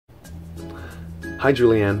Hi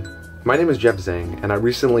Julianne, my name is Jeff Zhang and I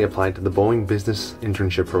recently applied to the Boeing Business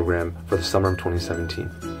Internship Program for the summer of 2017.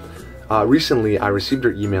 Recently I received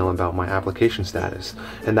your email about my application status,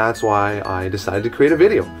 and that's why I decided to create a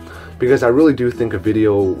video, because I really do think a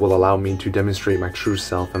video will allow me to demonstrate my true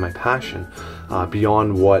self and my passion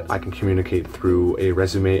beyond what I can communicate through a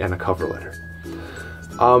resume and a cover letter.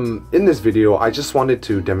 In this video, I just wanted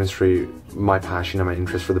to demonstrate my passion and my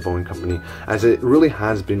interest for the Boeing company, as it really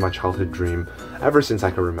has been my childhood dream ever since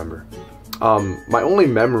I can remember.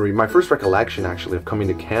 My first recollection actually of coming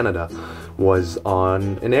to Canada was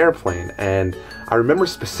on an airplane, and I remember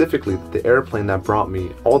specifically that the airplane that brought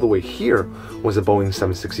me all the way here was a Boeing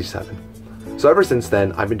 767. So ever since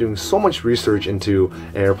then, I've been doing so much research into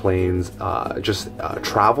airplanes,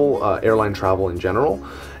 airline travel in general,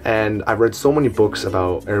 and I've read so many books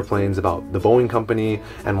about airplanes, about the Boeing company,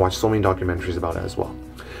 and watched so many documentaries about it as well.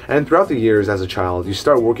 And throughout the years as a child, you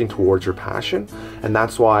start working towards your passion, and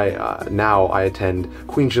that's why now I attend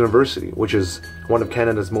Queen's University, which is one of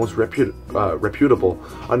Canada's most reputable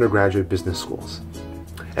undergraduate business schools.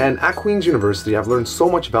 And at Queen's University, I've learned so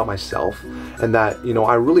much about myself, and that,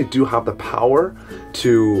 I really do have the power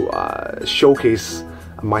to showcase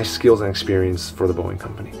my skills and experience for the Boeing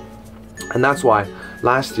company. And that's why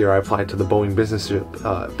last year I applied to the Boeing Business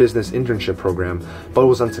Internship Program, but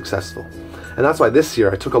was unsuccessful. And that's why this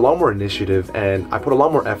year I took a lot more initiative and I put a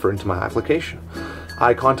lot more effort into my application.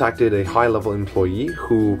 I contacted a high-level employee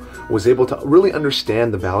who was able to really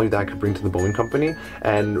understand the value that I could bring to the Boeing company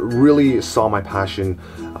and really saw my passion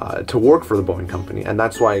to work for the Boeing company, and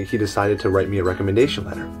that's why he decided to write me a recommendation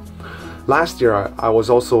letter. Last year, I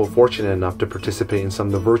was also fortunate enough to participate in some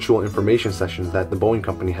of the virtual information sessions that the Boeing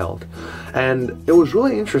company held. And it was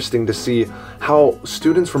really interesting to see how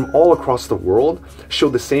students from all across the world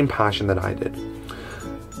showed the same passion that I did.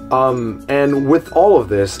 And with all of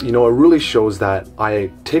this, it really shows that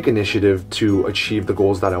I take initiative to achieve the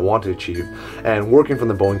goals that I want to achieve. And working for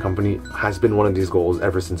the Boeing company has been one of these goals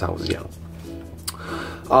ever since I was young.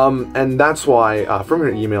 And that's why, from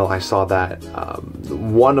your email, I saw that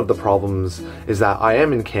one of the problems is that I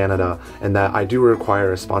am in Canada and that I do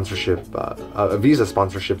require a visa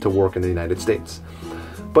sponsorship to work in the United States.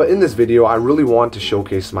 But in this video, I really want to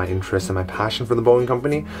showcase my interest and my passion for the Boeing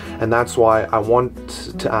company, and that's why I want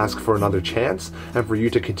to ask for another chance and for you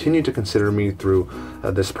to continue to consider me through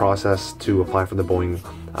this process to apply for the Boeing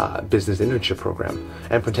Business Internship Program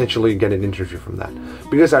and potentially get an interview from that.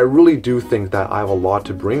 Because I really do think that I have a lot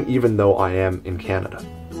to bring, even though I am in Canada.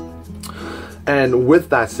 And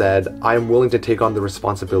with that said, I'm willing to take on the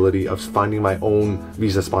responsibility of finding my own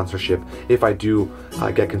visa sponsorship if I do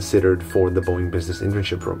get considered for the Boeing Business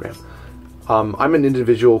Internship Program. I'm an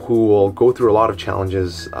individual who will go through a lot of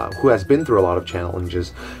challenges, who has been through a lot of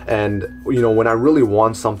challenges, and when I really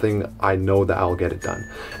want something, I know that I'll get it done.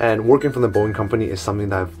 And working for the Boeing company is something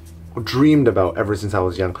that I've dreamed about ever since I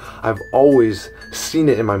was young. I've always seen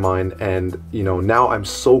it in my mind, and now I'm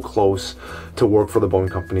so close to work for the Boeing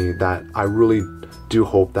company that I really do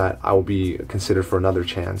hope that I will be considered for another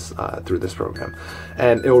chance through this program.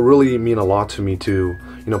 And it will really mean a lot to me to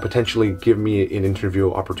potentially give me an interview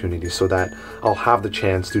opportunity, so that I'll have the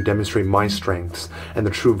chance to demonstrate my strengths and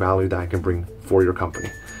the true value that I can bring for your company.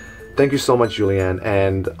 Thank you so much, Julianne,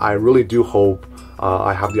 and I really do hope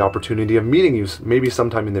I have the opportunity of meeting you maybe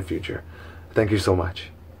sometime in the future. Thank you so much.